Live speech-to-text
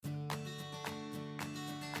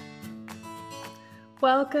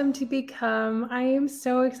Welcome to Become. I am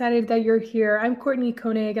so excited that you're here. I'm Courtney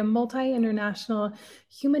Koenig, a multi-international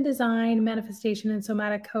human design, manifestation, and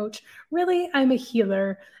somatic coach. Really, I'm a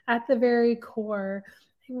healer at the very core.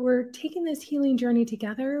 We're taking this healing journey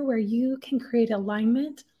together where you can create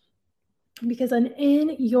alignment because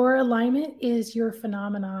in your alignment is your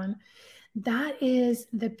phenomenon. That is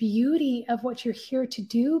the beauty of what you're here to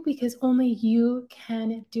do because only you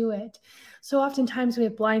can do it. So oftentimes we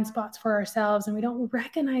have blind spots for ourselves and we don't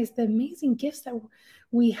recognize the amazing gifts that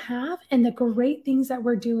we have and the great things that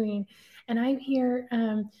we're doing. And I'm here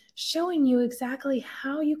showing you exactly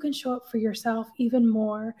how you can show up for yourself even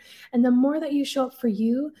more. And the more that you show up for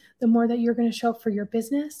you, the more that you're going to show up for your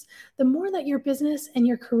business, the more that your business and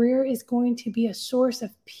your career is going to be a source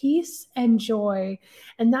of peace and joy.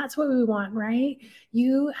 And that's what we want, right?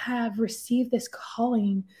 You have received this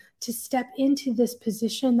calling to step into this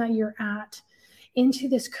position that you're at, into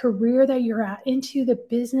this career that you're at, into the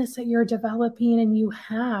business that you're developing and you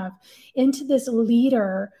have, into this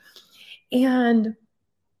leader. And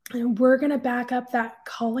we're going to back up that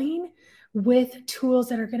calling with tools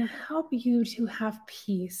that are going to help you to have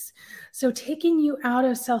peace. So taking you out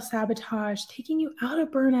of self-sabotage, taking you out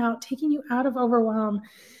of burnout, taking you out of overwhelm,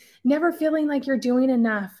 never feeling like you're doing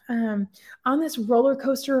enough, on this roller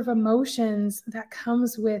coaster of emotions that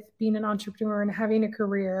comes with being an entrepreneur and having a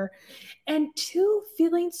career, and two,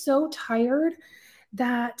 feeling so tired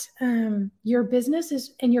that your business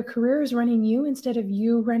is and your career is running you instead of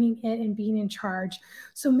you running it and being in charge.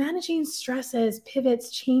 So managing stresses, pivots,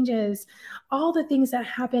 changes, all the things that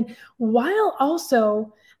happen while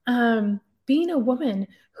also being a woman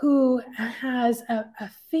who has a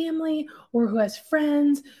family or who has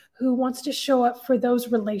friends, who wants to show up for those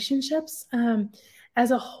relationships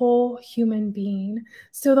as a whole human being.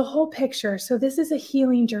 So the whole picture. So this is a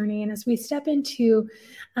healing journey. And as we step into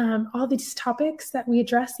all these topics that we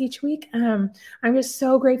address each week, I'm just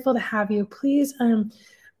so grateful to have you. Please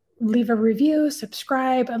leave a review,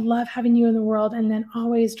 subscribe. I love having you in the world. And then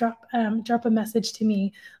always drop a message to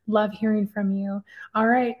me. Love hearing from you. All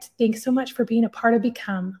right. Thanks so much for being a part of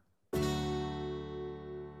Become.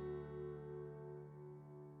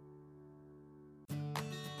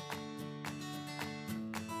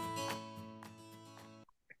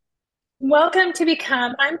 Welcome to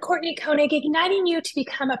Become. I'm Courtney Koenig, igniting you to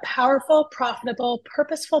become a powerful, profitable,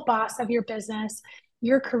 purposeful boss of your business,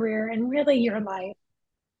 your career, and really your life.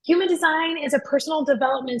 Human design is a personal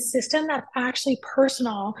development system that's actually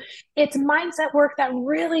personal. It's mindset work that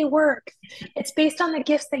really works. It's based on the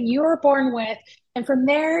gifts that you were born with. And from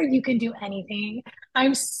there, you can do anything.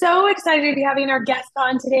 I'm so excited to be having our guest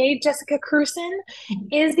on today. Jessica Krewson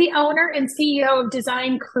is the owner and CEO of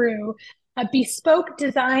Design Crew, a bespoke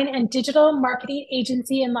design and digital marketing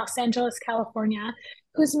agency in Los Angeles, California,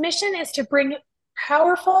 whose mission is to bring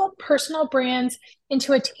powerful personal brands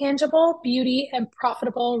into a tangible, beauty, and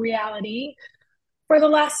profitable reality. For the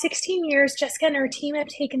last 16 years, Jessica and her team have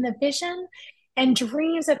taken the vision and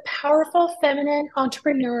dreams of powerful feminine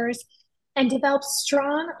entrepreneurs and developed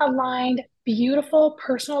strong, aligned, beautiful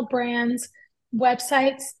personal brands,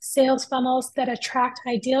 websites, sales funnels that attract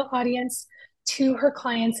ideal audience to her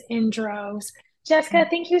clients in droves. Jessica,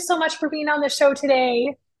 thank you so much for being on the show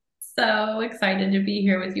today. So excited to be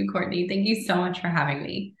here with you, Courtney. Thank you so much for having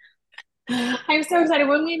me. I'm so excited.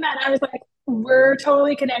 When we met, I was like, we're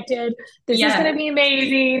totally connected. This is going Yes. to be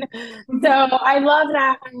amazing. So I love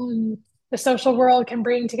that the social world can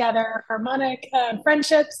bring together harmonic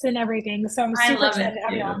friendships and everything. So I'm I super love excited it to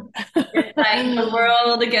have you too. It's like the on.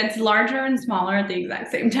 world gets larger and smaller at the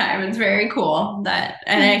exact same time. It's very cool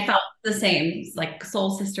and I felt the same. It's like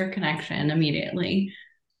soul sister connection immediately.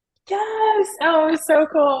 Yes. Oh, so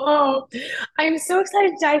cool. Oh, I'm so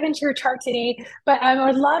excited to dive into your chart today. But I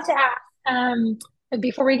would love to ask,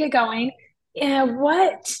 before we get going,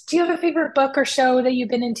 what do you have a favorite book or show that you've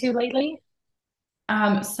been into lately?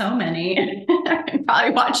 So many. I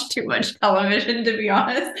probably watch too much television to be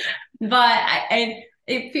honest, but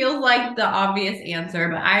it feels like the obvious answer,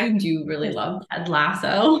 but I do really love Ted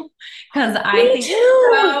Lasso because I Me think it's too.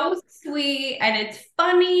 so sweet and it's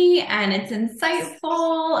funny and it's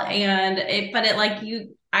insightful but it like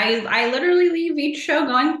I literally leave each show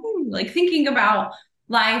going, like thinking about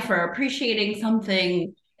life or appreciating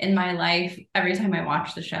something in my life every time I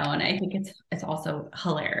watch the show. And I think it's also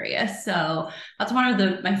hilarious. So that's one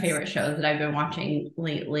of my favorite shows that I've been watching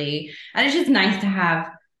lately. And it's just nice to have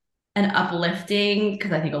an uplifting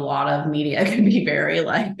because I think a lot of media can be very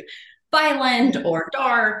like violent or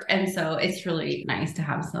dark. And so it's really nice to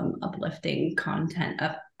have some uplifting content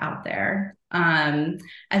out there. As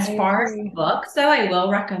I far as agree. books, though, I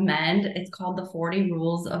will recommend it's called The 40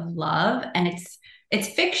 Rules of Love. And it's it's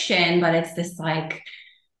fiction, but it's this like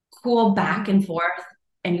cool back and forth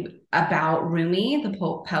and about Rumi, the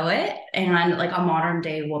poet, and like a modern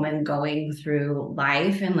day woman going through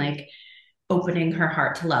life and like opening her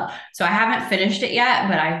heart to love. So I haven't finished it yet,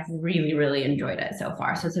 but I've really, really enjoyed it so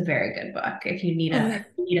far. So it's a very good book if you need Oh, a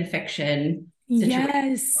that fiction situation going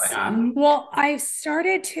yes. on. Well,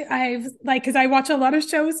 I've like, cause I watch a lot of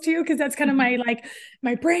shows too, cause that's kind of my, like,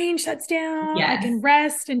 my brain shuts down. I Yes. can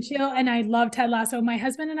rest and chill. And I love Ted Lasso. My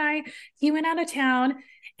husband and he went out of town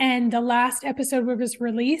and the last episode was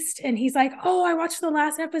released and he's like, oh, I watched the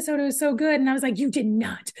last episode. It was so good. And I was like, you did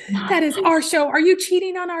not. That is our show. Are you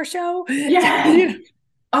cheating on our show? Yes.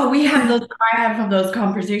 Oh, we have those. I have those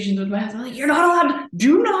conversations with my husband. Like, you're not allowed to.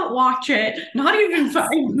 Do not watch it. Not even five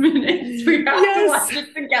Yes. minutes. We have to Yes. watch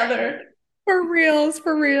it together. For reals,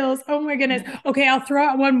 for reals. Oh my goodness. Okay, I'll throw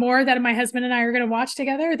out one more that my husband and I are going to watch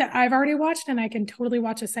together that I've already watched and I can totally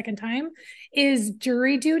watch a second time is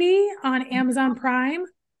Jury Duty on Amazon Prime.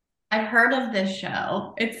 I've heard of this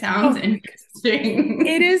show. It sounds Oh my goodness. It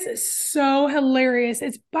interesting. is so hilarious.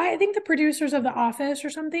 It's by I think the producers of The Office or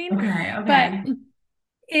something, Okay. but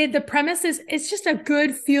Okay. the premise is it's just a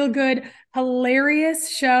good feel good hilarious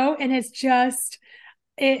show and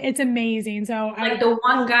it's amazing. So Like I the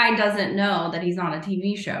one guy doesn't know that he's on a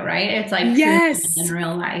TV show, right? It's like Truman in yes.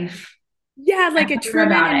 real life. Yeah, I've like a heard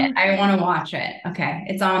Truman about it. and I want to watch it. Okay.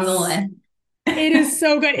 It's on the list. it is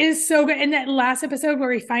so good. It is so good. In that last episode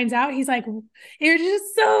where he finds out, he's like, "It was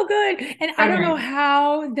just so good." And I don't know Okay.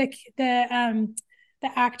 how the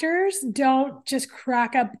actors don't just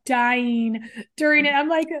crack up dying during it. I'm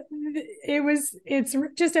like, it's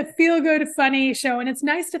just a feel good, funny show, and it's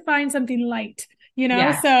nice to find something light, you know.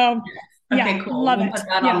 Yes. So Okay, yeah, cool. love We'll it. put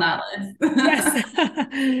that on Yeah, that yes.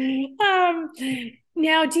 list.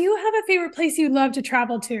 Now, do you have a favorite place you love to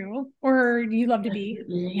travel to, or you love to be?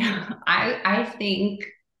 Yeah, I think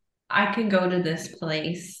I could go to this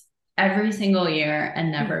place every single year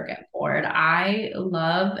and never get bored. I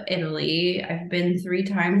love Italy. I've been 3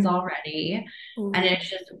 times already, and Ooh. it's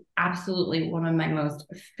just absolutely one of my most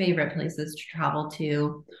favorite places to travel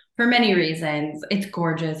to for many reasons. It's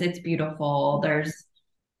gorgeous, it's beautiful. There's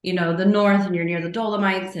the north and you're near the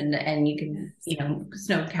Dolomites and you can, Yes.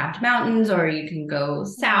 snow-capped mountains, or you can go Oh.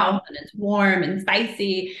 south and it's warm and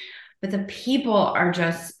spicy. But the people are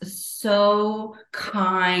just so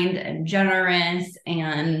kind and generous,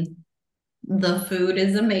 and the food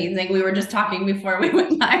is amazing. We were just talking before we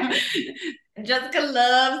went live. Jessica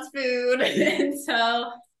loves food.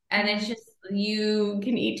 And it's just you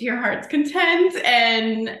can eat to your heart's content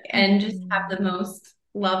and just have the Mhm. most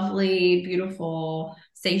lovely, beautiful,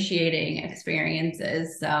 satiating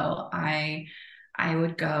experiences. So I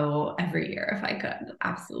would go every year if I could.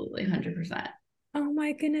 Absolutely 100%. Oh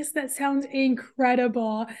my goodness, that sounds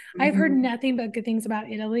incredible. I've heard Mhm. nothing but good things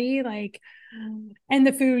about Italy, like, and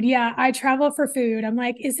the food. Yeah, I travel for food. I'm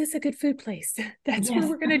like, is this a good food place? That's what Yes,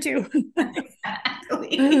 we're gonna do.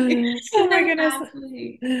 exactly. Oh my goodness,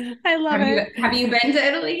 Exactly. I love Have you it. have you been to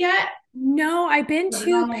Italy yet? No, I've been Put it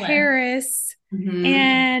to on the list. Paris Hmm.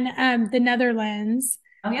 and the Netherlands.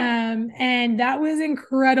 Oh yeah. And that was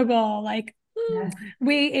incredible. Like Yes,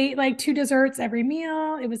 we ate like 2 desserts every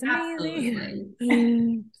meal. It was amazing.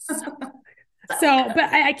 absolutely. So So good. but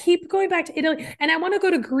I keep going back to Italy and I want to go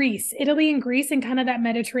to Greece, Italy and Greece and kind of that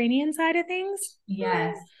Mediterranean side of things.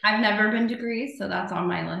 Yes. I've never been to Greece, so that's on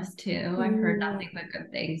my list too. I've heard Ooh, nothing but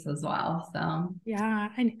good things as well. So yeah.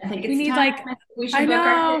 And I think we it's need time. like, I think we should I book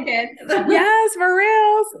our know. tickets. Yes, for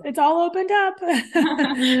reals. It's all opened up.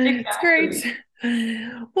 It's great. Exactly.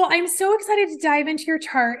 Well, I'm so excited to dive into your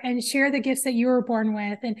chart and share the gifts that you were born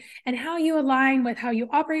with and how you align with how you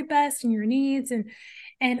operate best and your needs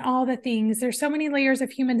and all the things. There's so many layers of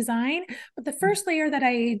human design, but the first layer that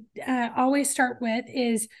I always start with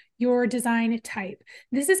is your design type.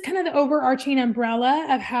 This is kind of the overarching umbrella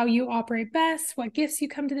of how you operate best, what gifts you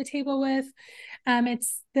come to the table with.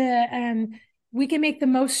 It's the we can make the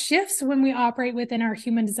most shifts when we operate within our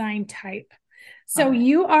human design type. So Okay.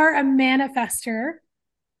 you are a manifester.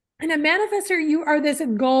 And a manifester, you are this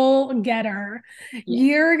goal getter. Yeah.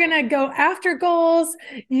 You're going to go after goals.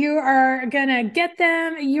 You are going to get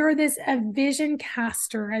them. You're this a vision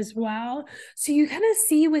caster as well. So you kind of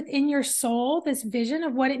see within your soul this vision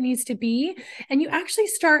of what it needs to be. And you actually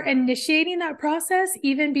start initiating that process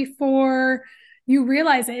even before you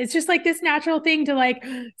realize it. It's just like this natural thing to like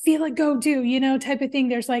feel it, go do, type of thing.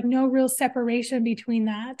 There's like no real separation between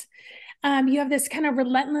that. You have this kind of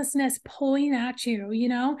relentlessness pulling at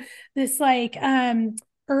you, this like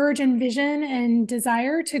urge and vision and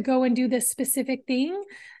desire to go and do this specific thing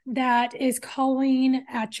that is calling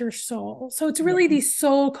at your soul. So it's really Yeah. these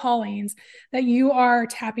soul callings that you are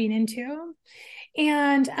tapping into.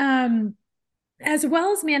 And as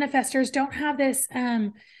well as manifestors don't have this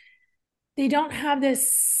they don't have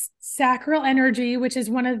this sacral energy, which is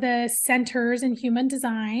one of the centers in human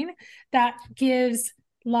design that gives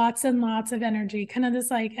lots and lots of energy, kind of this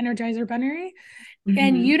like energizer bunny.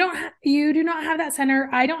 And Mm-hmm. you do not have that center.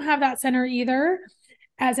 I don't have that center either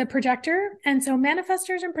as a projector. And so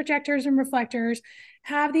manifestors and projectors and reflectors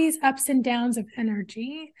have these ups and downs of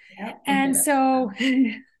energy. Yep. Look And at so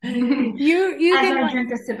it. you As can I like,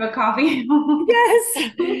 drink a sip of coffee.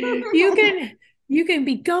 yes, you can you can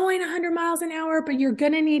be going 100 miles an hour, but you're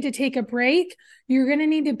going to need to take a break. You're going to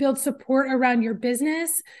need to build support around your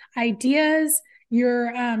business ideas,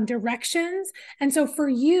 your directions. And so for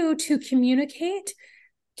you to communicate.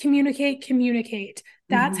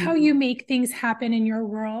 That's how Mhm. you make things happen in your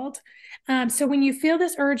world. So when you feel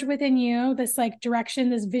this urge within you, this like direction,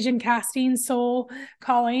 this vision casting, soul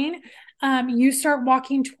calling, you start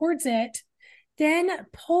walking towards it. Then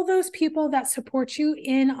pull those people that support you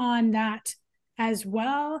in on that as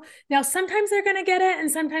well. Now, sometimes they're going to get it and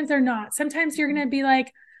sometimes they're not. Sometimes you're going to be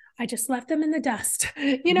like, I just left them in the dust,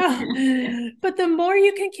 you know? But the more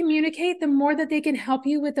you can communicate, the more that they can help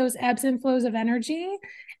you with those ebbs and flows of energy.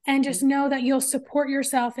 And just know that you'll support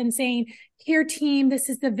yourself in saying, here, team, this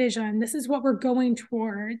is the vision. This is what we're going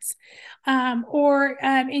towards. Or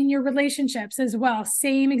in your relationships as well,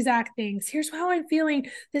 same exact things. Here's how I'm feeling.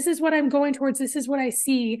 This is what I'm going towards. This is what I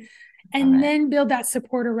see. Love And it. then build that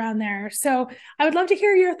support around there. So I would love to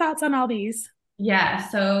hear your thoughts on all these. Yeah,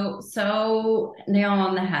 so nail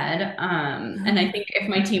on the head. And I think if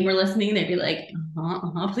my team were listening, they'd be like,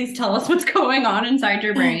 please tell us what's going on inside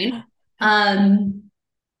your brain. Um,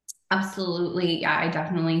 Absolutely. Yeah, I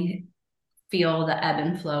definitely feel the ebb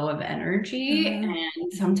and flow of energy. And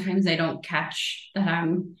sometimes I don't catch that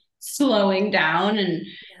I'm slowing down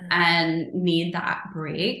and need that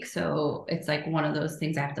break. So it's like one of those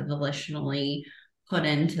things I have to volitionally put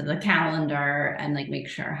into the calendar and like make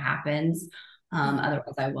sure it happens.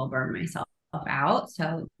 Otherwise I will burn myself out.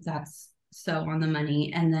 So that's so on the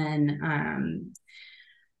money. And then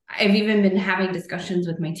I've even been having discussions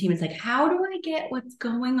with my team. It's like, how do I get what's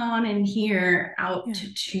going on in here out Yeah.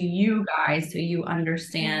 to you guys so you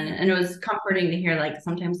understand? Yeah. And it was comforting to hear like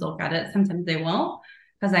sometimes they'll get it, sometimes they won't.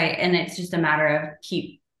 And it's just a matter of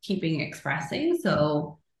keeping expressing.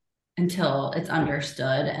 So until it's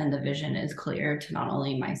understood and the vision is clear to not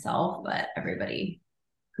only myself, but everybody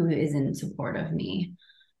who is in support of me.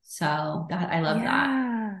 So that I love that. Yeah.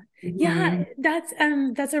 Yeah,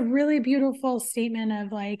 Mhm. that's a really beautiful statement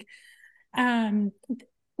of like um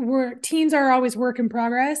we're teams are always work in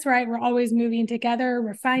progress, right? We're always moving together,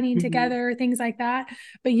 refining Mhm. together, things like that.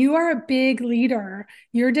 But you are a big leader.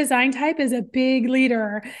 Your design type is a big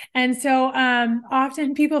leader. And so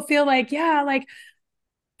often people feel like, yeah, like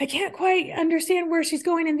I can't quite understand where she's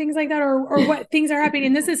going and things like that, or what things are happening.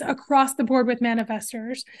 And this is across the board with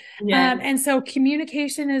manifestors. Yes. And so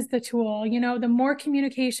communication is the tool. You know, the more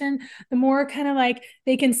communication, the more kind of like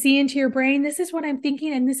they can see into your brain. This is what I'm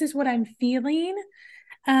thinking, and this is what I'm feeling.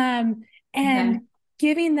 Um, Okay. and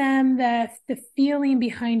giving them the feeling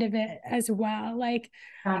behind of it as well. Like,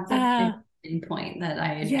 That's a uh, big point that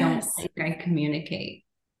I don't yes. think I communicate.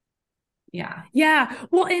 Yeah. Yeah.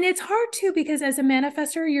 Well, and it's hard too because as a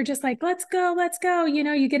manifestor, you're just like, let's go, let's go. You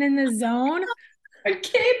know, you get in the zone. I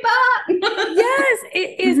keep up. Yes,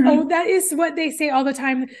 it is. Oh, Mhm. that is what they say all the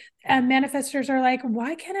time. Manifestors are like,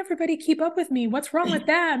 why can't everybody keep up with me? What's wrong with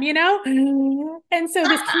them? You know? And so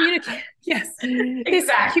this communicate, yes, this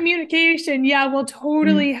Exactly. communication, yeah, will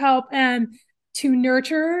totally help to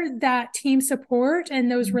nurture that team support and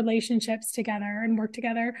those relationships together and work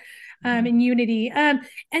together in unity. And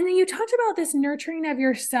then you talked about this nurturing of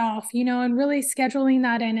yourself, you know, and really scheduling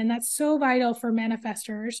that in. And that's so vital for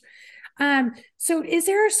manifestors. So is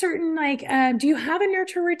there a certain like do you have a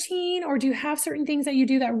nurture routine or do you have certain things that you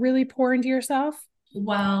do that really pour into yourself?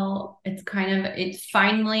 Well, it's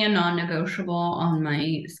finally a non-negotiable on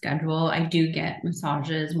my schedule. I do get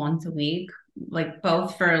massages once a week, like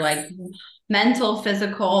both for like mental,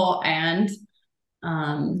 physical, and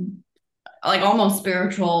um like almost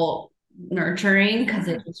spiritual nurturing because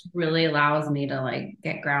Yeah. it just really allows me to like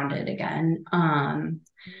get grounded again.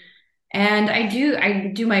 And I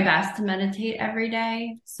do my best to meditate every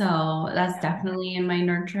day. So that's definitely in my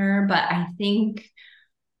nurture. But I think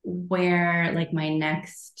where like my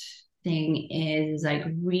next thing is like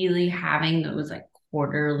really having those like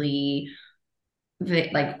quarterly,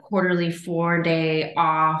 like quarterly 4 day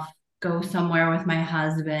off, go somewhere with my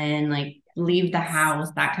husband, like leave the house,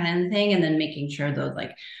 that kind of thing. And then making sure those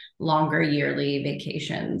like longer yearly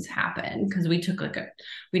vacations happen. Cause we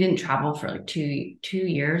didn't travel for like 2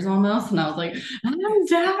 years almost. And I was like, I'm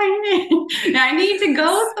dying. I need to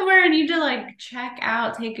go somewhere. I need to like check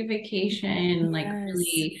out, take a vacation, like Yes.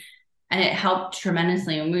 really. And it helped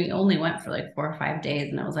tremendously. And we only went for like 4 or 5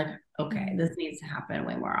 days. And I was like, okay, Mm. this needs to happen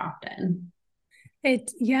way more often.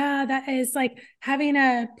 Yeah, that is like having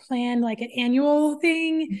a plan, like an annual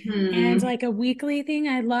thing and Hmm. like a weekly thing.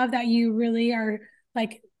 I love that you really are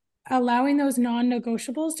like allowing those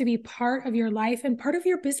non-negotiables to be part of your life and part of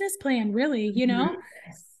your business plan, really, you know? Hmm.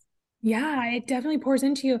 Yeah, it definitely pours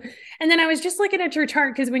into you. And then I was just looking at your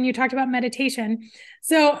chart because when you talked about meditation,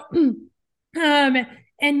 so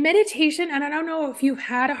and meditation, and I don't know if you've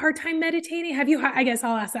had a hard time meditating. Have you? I guess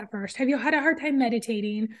I'll ask that first. Have you had a hard time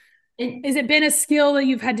meditating? It, Has it been a skill that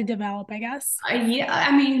you've had to develop, I guess? yeah,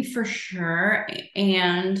 I mean, for sure.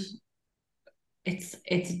 And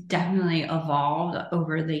it's definitely evolved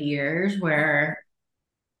over the years where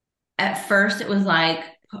at first it was like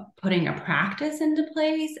putting a practice into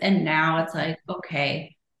place, and now it's like,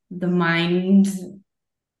 okay, the mind's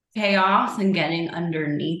chaos and getting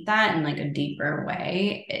underneath that in like a deeper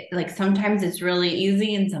way. Like sometimes it's really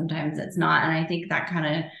easy and sometimes it's not. And I think that kind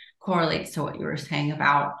of correlates to what you were saying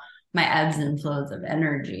about my ebbs and flows of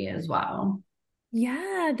energy as well.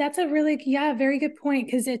 Yeah, that's a really, yeah, very good point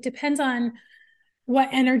because it depends on what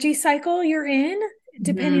energy cycle you're in,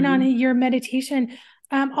 depending on Hmm. your meditation.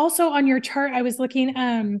 Also on your chart, I was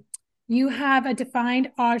looking, you have a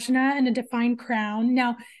defined ajna and a defined crown.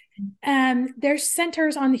 Now, there's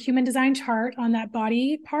centers on the human design chart on that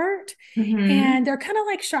body part, Hmm. and they're kind of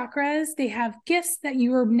like chakras. They have gifts that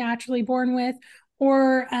you were naturally born with,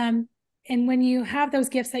 or and when you have those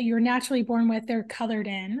gifts that you're naturally born with, they're colored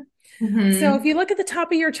in. So if Hmm. you look at the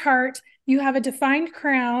top of your chart, you have a defined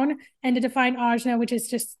crown and a defined ajna, which is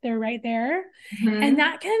just they're right there. And Hmm.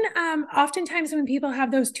 that can oftentimes when people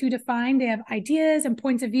have those two defined, they have ideas and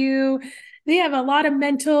points of view. They have a lot of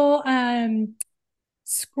mental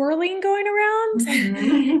swirling going around.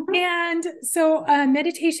 Hmm. And so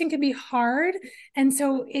meditation can be hard. And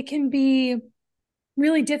so it can be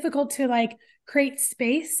really difficult to like create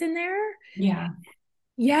space in there. Yeah.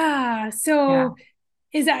 Yeah. Yeah. So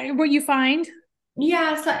is that what you find?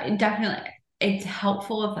 Yeah, so definitely it's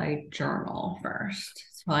helpful if I journal first.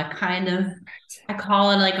 So I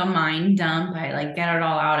call it like a mind dump. I like get it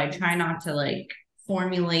all out. I try not to like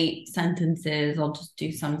formulate sentences. I'll just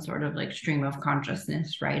do some sort of like stream of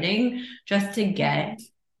consciousness writing just to get Right.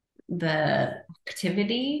 the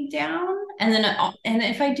activity down. And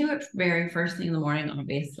if I do it very first thing in the morning,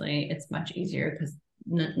 obviously it's much easier because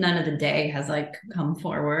none of the day has like come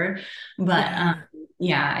forward. But Yeah.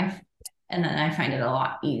 yeah, and then I find it a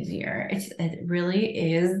lot easier. It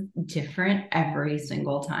really is different every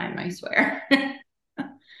single time, I swear.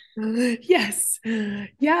 Yes.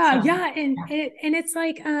 Yeah, So yeah. And it's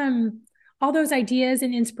like all those ideas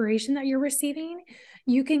and inspiration that you're receiving,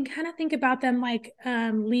 you can kind of think about them like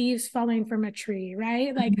leaves falling from a tree,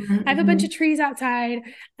 right? Like I have a bunch mhm, of trees outside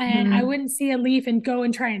and I mhm, wouldn't see a leaf and go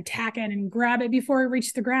and try and tack it and grab it before it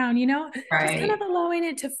reached the ground, you know? Just kind of right. allowing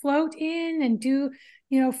it to float in and do,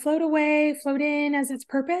 float away, float in as its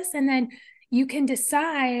purpose. And then you can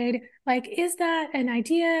decide like is that an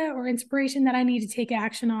idea or inspiration that I need to take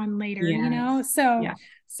action on later, Yes. so Yeah.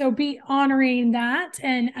 be honoring that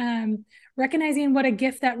and recognizing what a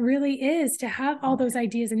gift that really is to have all those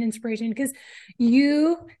ideas and inspiration because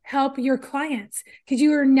you help your clients because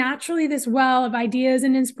you are naturally this well of ideas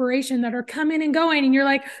and inspiration that are coming and going and you're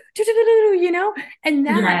like and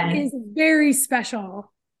that Yes. is very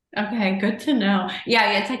special. Okay, good to know.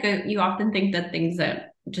 Yeah, it's like you often think that things that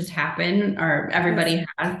just happen or Yes. everybody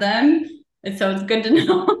has them. And so it's good to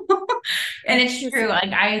know. And it's Yes. true.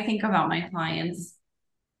 Like I think about my clients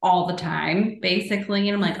all the time, basically.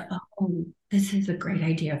 And I'm like, oh, this is a great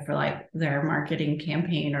idea for like their marketing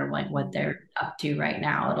campaign or like what they're up to right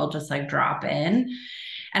now. It'll just like drop in.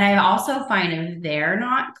 And I also find if they're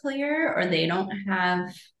not clear or they don't have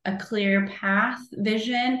a clear path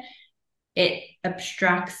vision, it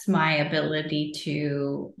obstructs my ability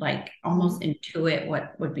to like almost intuit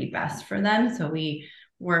what would be best for them. So we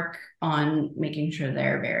work on making sure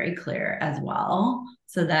they're very clear as well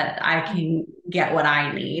so that I can get what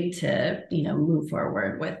I need to, move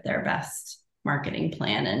forward with their best marketing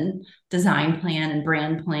plan and design plan and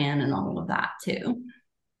brand plan and all of that too.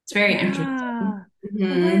 It's very interesting. Yeah. Oh,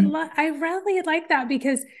 Mhm. I really like that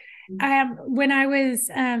because when I was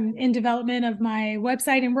in development of my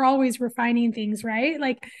website, and we're always refining things, right?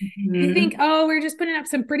 Like you think, Mhm. oh, we're just putting up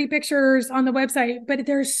some pretty pictures on the website, but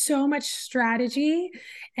there's so much strategy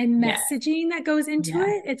and Yeah. messaging that goes into Yeah.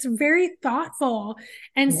 it. It's very thoughtful.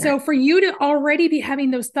 And Yeah. so for you to already be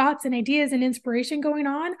having those thoughts and ideas and inspiration going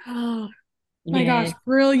on, oh my gosh, Yeah.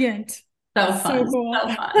 brilliant. So So fun. cool.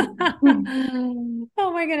 So fun.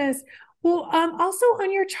 Oh my goodness. Well, also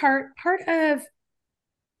on your chart, part of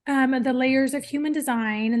the layers of human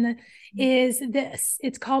design and is this.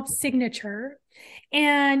 It's called signature,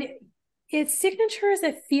 and its signature is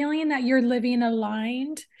a feeling that you're living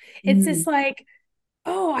aligned. It's Mm-hmm. just like,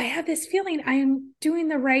 oh, I have this feeling I'm doing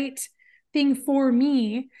the right thing for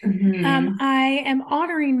me. Mm-hmm. I am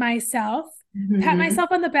honoring myself, pat Mm-hmm.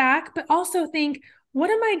 myself on the back, but also think, what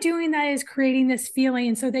am I doing that is creating this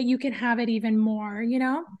feeling so that you can have it even more, you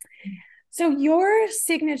know? So your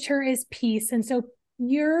signature is peace. And so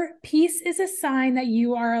your peace is a sign that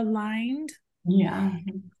you are aligned. Yeah.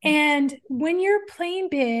 And when you're playing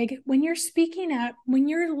big, when you're speaking up, when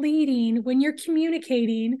you're leading, when you're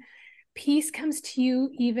communicating, peace comes to you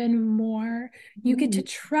even more. You get to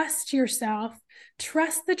trust yourself,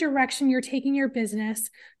 trust the direction you're taking your business,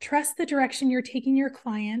 trust the direction you're taking your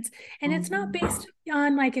clients. And it's not Mm-hmm. based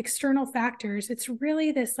on like external factors. It's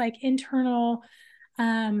really this like internal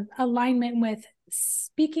alignment with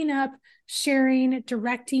speaking up, sharing,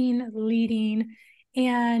 directing, leading,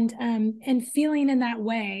 and feeling in that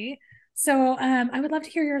way. So I would love to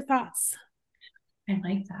hear your thoughts. I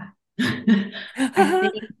like that. I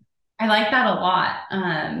think I like that a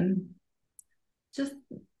lot. Just,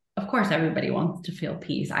 of course, everybody wants to feel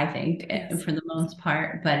peace, I think, Yes. for the most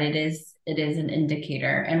part, but it is an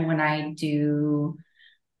indicator. And when I do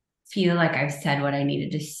feel like I've said what I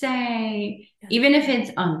needed to say, Yeah. even if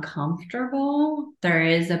it's uncomfortable, there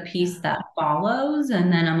is a piece Yeah. that follows.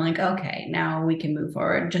 And then I'm like, okay, now we can move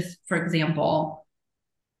forward. Just for example,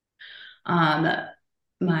 um,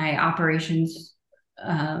 my operations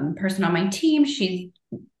person on my team,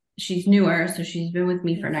 she's newer, so she's been with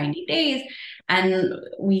me for Yes. 90 days. And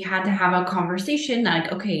we had to have a conversation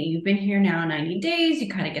like, okay, you've been here now 90 days, you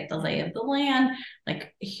kind of get the lay of the land.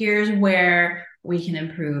 Like, here's where we can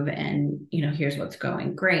improve, and here's what's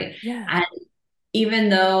going great. Yeah. And even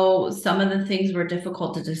though some of the things were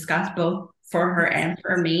difficult to discuss, both for her Yes. and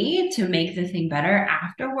for me, to make the thing better,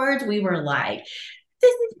 afterwards we were like,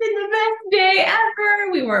 this has been the best day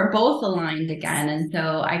ever. We were both aligned again. And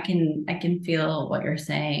so I can feel what you're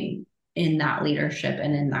saying in that leadership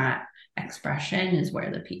and in that expression is where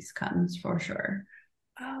the peace comes for sure.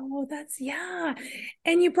 Oh, that's yeah.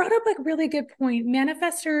 And you brought up like really good point.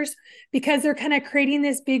 Manifestors, because they're kind of creating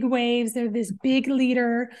this big waves, they're this big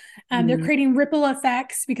leader. They're Mm-hmm. creating ripple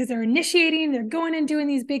effects because they're initiating, they're going and doing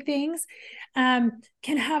these big things. Can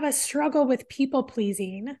have a struggle with people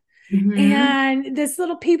pleasing. Mm-hmm. And this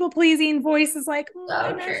little people pleasing voice is like, So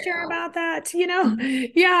I'm not sure true. about that, you know?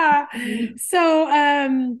 Yeah.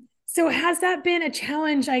 So has that been a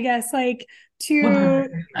challenge, I guess, like to, yeah,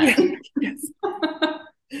 100%. yes,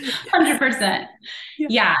 yes, 100%. yeah.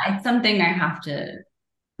 Yeah, it's something I have to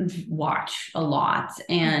watch a lot.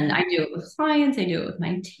 And Mhm. I do it with clients, I do it with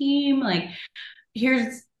my team. Like,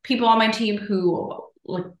 here's people on my team who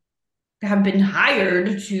like have been hired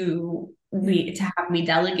Yeah. to have me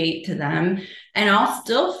delegate to them, and I'll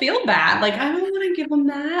still feel bad. Like, I don't want to give them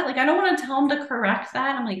that. Like, I don't want to tell them to correct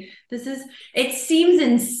that. I'm like, it seems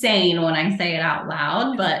insane when I say it out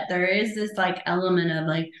loud, but there is this like element of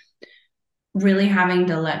like really having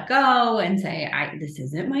to let go and say, this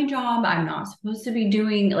isn't my job. I'm not supposed to be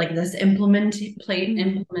doing like this Mhm.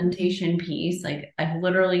 implementation piece. Like, I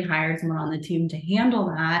literally hired someone on the team to handle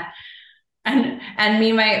that. And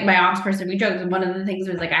me, my ops person, we joked. And one of the things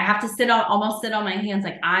was like, I have to almost sit on my hands.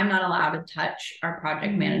 Like, I'm not allowed to touch our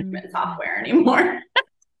project management Mhm. software anymore.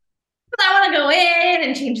 I want to go in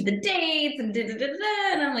and change the dates and da, da, da,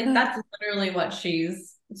 da. And I'm like, that's literally what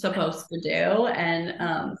she's supposed to do.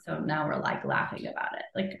 And so now we're like laughing about it.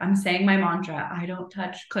 Like, I'm saying my mantra, I don't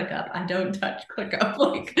touch ClickUp. I don't touch ClickUp.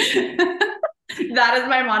 Like, that is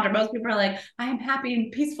my mantra. Most people are like, I am happy and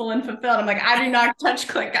peaceful and fulfilled. I'm like, I do not touch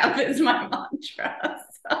ClickUp is my mantra.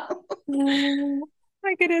 So. Oh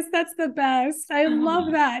my goodness, that's the best. I love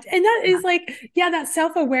Oh, that. And that is like, yeah, that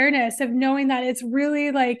self-awareness of knowing that it's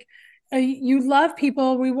really like you love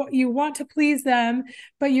people, you want to please them,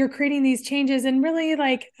 but you're creating these changes and really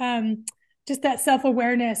like just that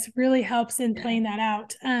self-awareness really helps in yeah. playing that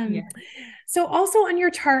out. Yeah. So also on your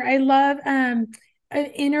chart, I love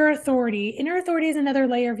inner authority. Inner authority is another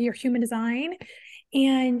layer of your human design.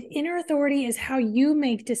 And inner authority is how you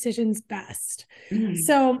make decisions best. Mm.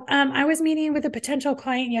 So I was meeting with a potential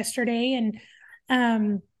client yesterday, and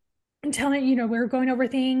telling, we were going over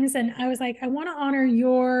things, and I was like, I want to honor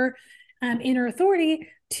your inner authority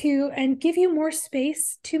to and give you more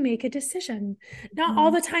space to make a decision. Not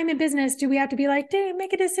all Mhm. the time in business do we have to be like, "Dude,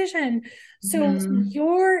 make a decision." So Mhm.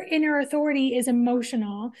 your inner authority is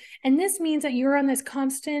emotional, and this means that you're on this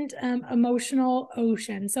constant emotional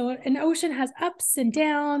ocean. So an ocean has ups and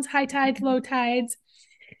downs, high tides, low tides.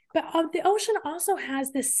 But the ocean also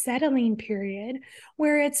has this settling period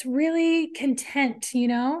where it's really content,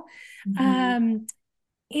 Mhm. um,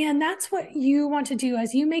 and that's what you want to do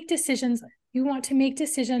as you make decisions. You want to make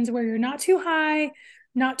decisions where you're not too high,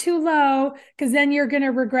 not too low, because then you're going to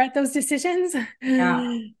regret those decisions.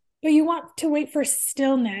 Yeah. But you want to wait for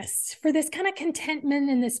stillness, for this kind of contentment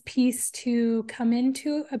and this peace to come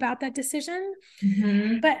into about that decision.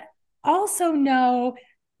 Mhm. But also know,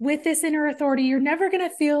 with this inner authority, you're never going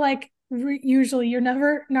to feel like, usually you're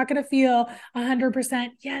never not going to feel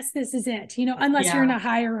 100% yes, this is it, unless you're in Yeah. a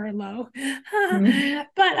higher or low. Mhm.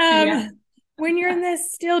 But Yeah. when you're in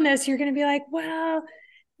this stillness, you're going to be like, well,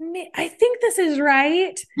 I think this is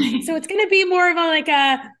right. So it's going to be more of a like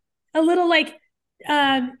a little like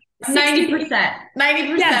 60 to 80.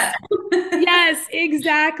 90%. Yes. 90%. Yes,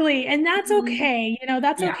 exactly. And that's Mhm. okay.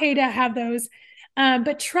 That's Yeah. okay to have those.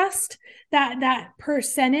 But trust that that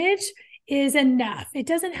percentage is enough. It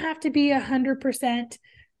doesn't have to be 100%.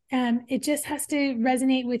 It just has to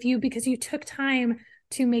resonate with you because you took time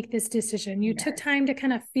to make this decision. You took Yes. time to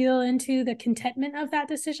kind of feel into the contentment of that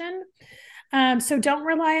decision. So don't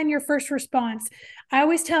rely on your first response. I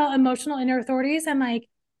always tell emotional inner authorities, I'm like,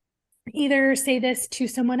 either say this to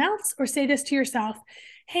someone else or say this to yourself.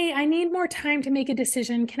 Hey, I need more time to make a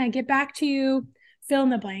decision. Can I get back to you? Fill in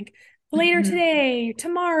the blank. Later Mhm. today,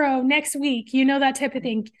 tomorrow, next week, that type of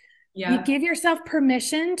thing. You Yeah. give yourself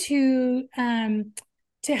permission to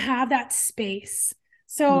have that space.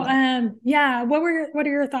 So Love. yeah, what are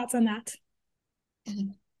your thoughts on that?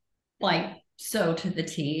 Like so to the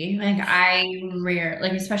T. Like I rare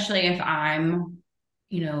like especially if I'm,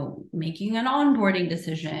 making an onboarding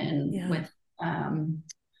decision Yeah, with an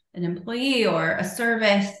employee or a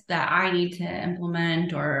service that I need to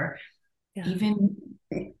implement, or yeah. even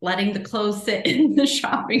letting the clothes sit in the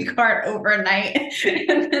shopping cart overnight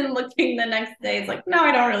and then looking the next day. It's like, no,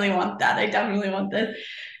 I don't really want that. I definitely want this.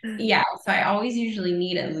 Yeah. So I always usually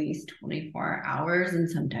need at least 24 hours and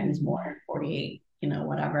sometimes more, Mhm. 48,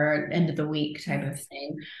 whatever, end of the week type of Yes.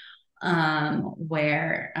 thing.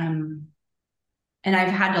 Where and I've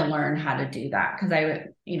had to learn how to do that because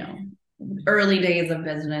early days of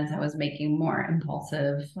business, I was making more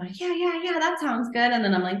impulsive, like, yeah, yeah, yeah, that sounds good. And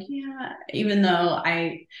then I'm like, yeah, even though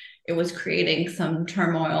it was creating some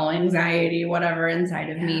turmoil, anxiety, whatever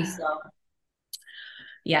inside of me. Yeah. So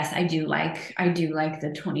yes, I do like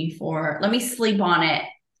the 24, let me sleep on it,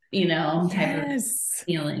 type of Yes.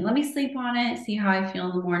 feeling. Let me sleep on it, see how I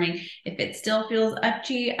feel in the morning. If it still feels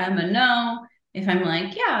upchy, I'm a no. If I'm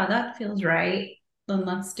like, yeah, that feels right, then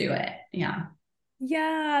let's do it. Yeah.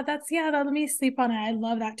 Let me sleep on it. I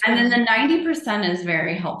love that And then the term. 90% is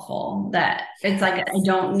very helpful, that it's like I Yes.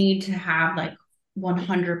 don't need to have like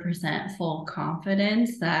 100% full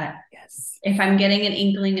confidence that Yes. if I'm getting an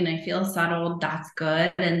inkling and I feel settled, that's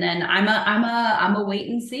good. And then I'm a wait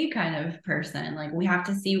and see kind of person. Like we have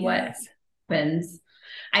to see what Yes. happens.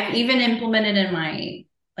 I've even implemented in my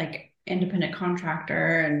like independent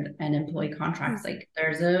contractor and employee contracts, like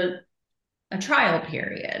there's a trial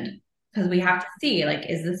period because we have to see, like,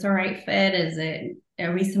 is this a right fit? Is it,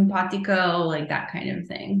 are we simpatico? Like that kind of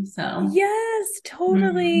thing. So Yes, mhm.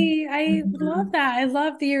 totally. I love Mhm. that. I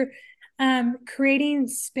love that you're creating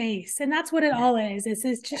space. And that's what it all is. It's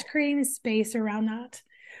just creating space around that.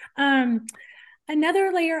 Um,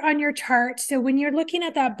 Another layer on your chart. So when you're looking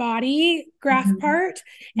at that body graph Mhm. part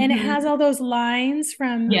and it has Mhm. all those lines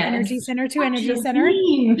from energy Yes. center to Touch energy the center.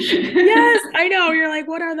 theme. Yes, I know. You're like,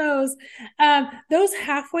 what are those? Those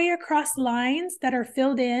halfway across lines that are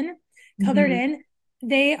filled in, colored Mhm. in,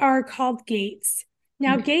 they are called gates.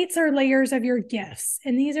 Now, Okay. gates are layers of your gifts,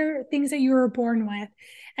 and these are things that you were born with.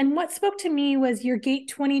 And what spoke to me was your gate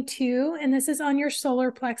 22, and this is on your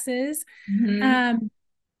solar plexus. Mhm. Um,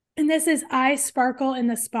 and this is I sparkle in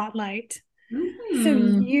the spotlight. So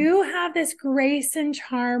Mhm. you have this grace and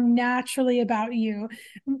charm naturally about you.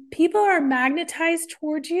 People are magnetized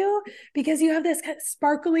towards you because you have this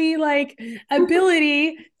sparkly like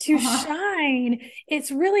ability to Uh-huh. shine.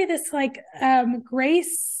 It's really this like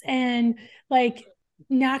grace and like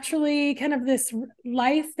naturally kind of this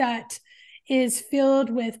life that is filled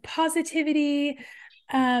with positivity.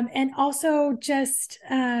 And also just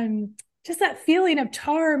that feeling of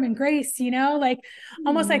charm and grace, like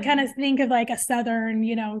almost I kind of think of like a Southern,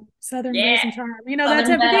 Southern Yeah. grace and charm, that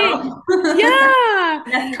Southern type of thing. Belle. Yeah.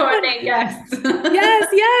 Yes, But Courtney, yes. yes,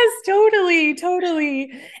 yes, totally,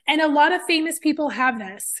 totally. And a lot of famous people have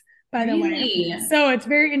this, by the way. Really So it's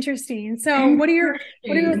very interesting. So what are your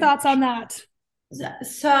interesting. thoughts on that?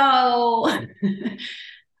 So,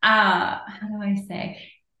 how do I say?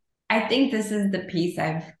 I think this is the piece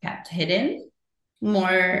I've kept hidden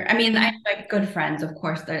more. I mean, I have Mm, like good friends, of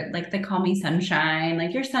course. They're like they call me sunshine,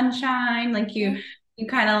 like you're sunshine, like yeah. you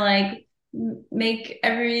kind of like make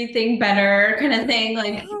everything better kind of thing.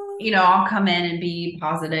 Like, Oh, I'll come in and be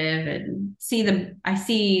positive and I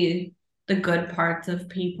see the good parts of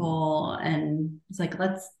people and it's like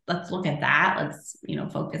let's look at that. Let's,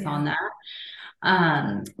 focus yeah. on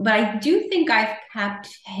that. But I do think I've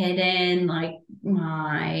kept hidden like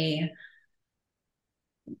my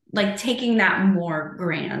like taking that more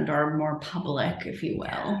grand or more public, if you will.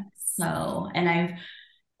 Yes. So, and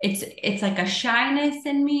it's like a shyness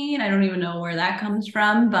in me, and I don't even know where that comes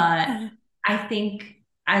from, but Uh, I think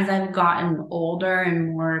as I've gotten older and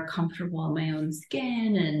more comfortable in my own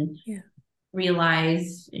skin and yeah.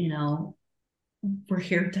 realize, we're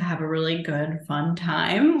here to have a really good, fun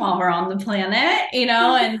time while we're on the planet,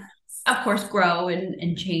 and Yes. of course grow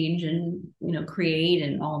and change and, create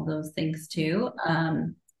and all those things too.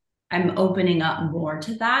 I'm opening up more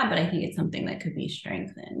to that, but I think it's something that could be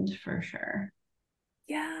strengthened for sure.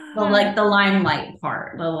 The Yeah. like the limelight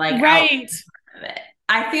part, the like out Right. of it.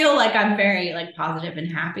 I feel like I'm very like positive and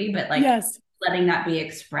happy, but like Yes. letting that be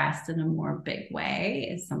expressed in a more big way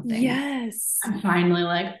is something Yes. I'm finally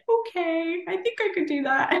like, okay, I think I could do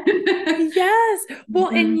that. Yes. Well,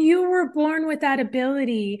 and Mhm. you were born with that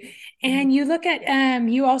ability. And you look at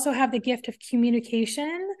you also have the gift of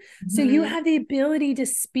communication. So you Mhm. have the ability to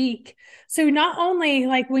speak. So not only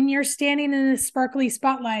like when you're standing in a sparkly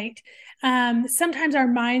spotlight, sometimes our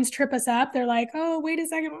minds trip us up. They're like, oh, wait a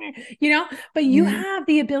second, but you Mhm. have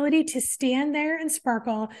the ability to stand there and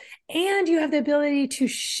sparkle, and you have the ability to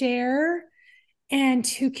share and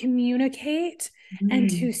to communicate and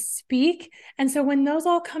to Mhm. speak. And so when those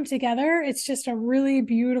all come together, it's just a really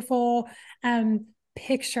beautiful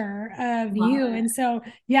picture of Love you. it. And so,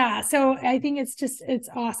 yeah, so I think it's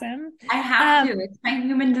awesome. I have to. Um, It's my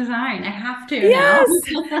human design. I have to now. Yes,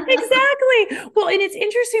 exactly. Well, and it's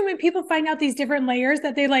interesting when people find out these different layers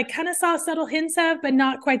that they like kind of saw subtle hints of, but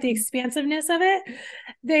not quite the expansiveness of it.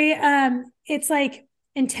 It's like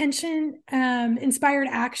intention, inspired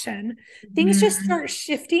action. Things just Mhm. start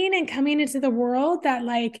shifting and coming into the world that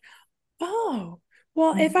like, oh,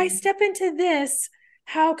 well, if I Mhm. step into this,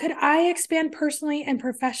 how could I expand personally and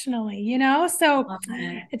professionally? So Love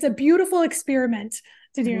it. it's a beautiful experiment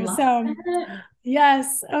to do. Love So it.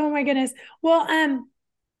 yes. Oh my goodness. Well,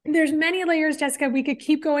 there's many layers, Jessica, we could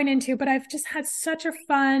keep going into, but I've just had such a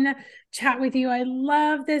fun chat with you. I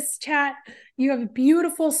love this chat. You have a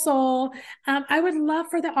beautiful soul. I would love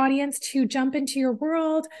for the audience to jump into your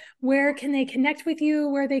world. Where can they connect with you?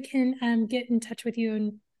 Where they can get in touch with you?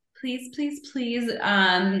 And Please, please, please.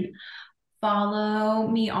 Follow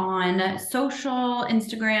me on social,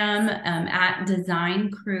 Instagram, at Design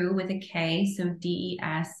Crew with a K. So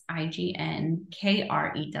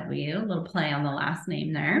DESIGNKREW, a little play on the last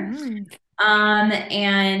name there. mm,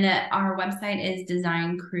 And our website is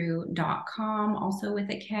designcrew.com, also with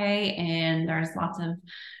a K. And there's lots of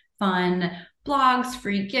fun blogs,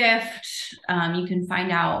 free gift. You can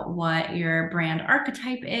find out what your brand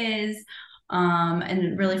archetype is,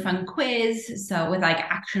 and really fun quiz. So with like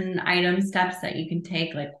action item steps that you can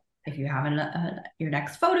take, like if you have your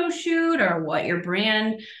next photo shoot or what your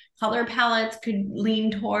brand color palettes could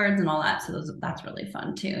lean towards and all that. So that's really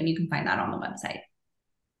fun too. And you can find that on the website.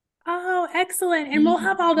 oh, excellent. And we'll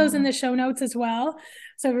have all those in the show notes as well.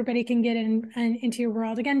 So everybody can get into your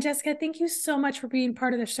world. Again, Jessica, thank you so much for being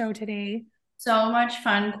part of the show today. So much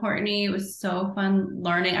fun, Courtney. It was so fun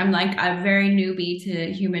learning. I'm like a very newbie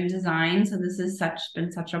to human design, so this has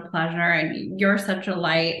been such a pleasure, and you're such a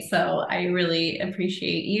light. So I really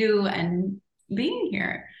appreciate you and being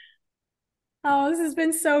here. Oh, this has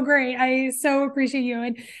been so great. I so appreciate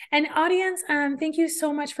you. And audience, thank you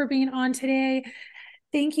so much for being on today.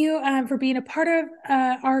 Thank you for being a part of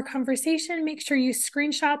our conversation. Make sure you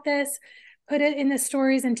screenshot this, put it in the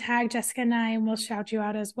stories, and tag Jessica and I, and we'll shout you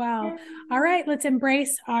out as well. All Yay. right, let's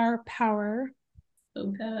embrace our power. So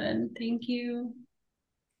good. Thank you.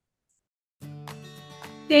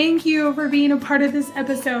 Thank you for being a part of this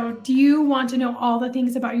episode. Do you want to know all the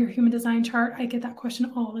things about your human design chart? I get that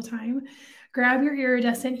question all the time. Grab your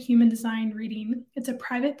iridescent human design reading. It's a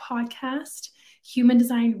private podcast. human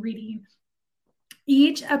design reading.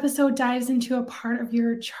 Each episode dives into a part of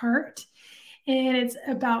your chart, and it's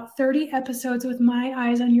about 30 episodes with my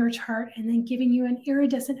eyes on your chart and then giving you an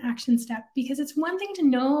iridescent action step, because it's one thing to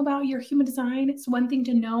know about your human design. It's one thing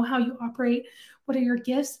to know how you operate, what are your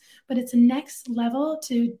gifts, but it's a next level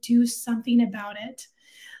to do something about it.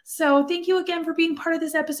 So thank you again for being part of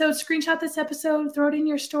this episode. Screenshot this episode, throw it in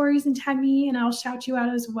your stories and tag me, and I'll shout you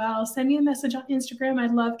out as well. Send me a message on Instagram. I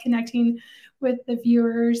love connecting with the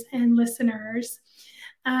viewers and listeners.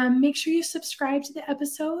 Make sure you subscribe to the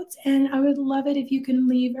episodes, and I would love it if you can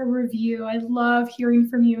leave a review. I love hearing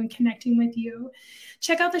from you and connecting with you.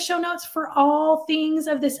 Check out the show notes for all things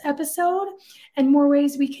of this episode and more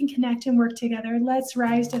ways we can connect and work together. Let's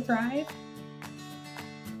rise to thrive.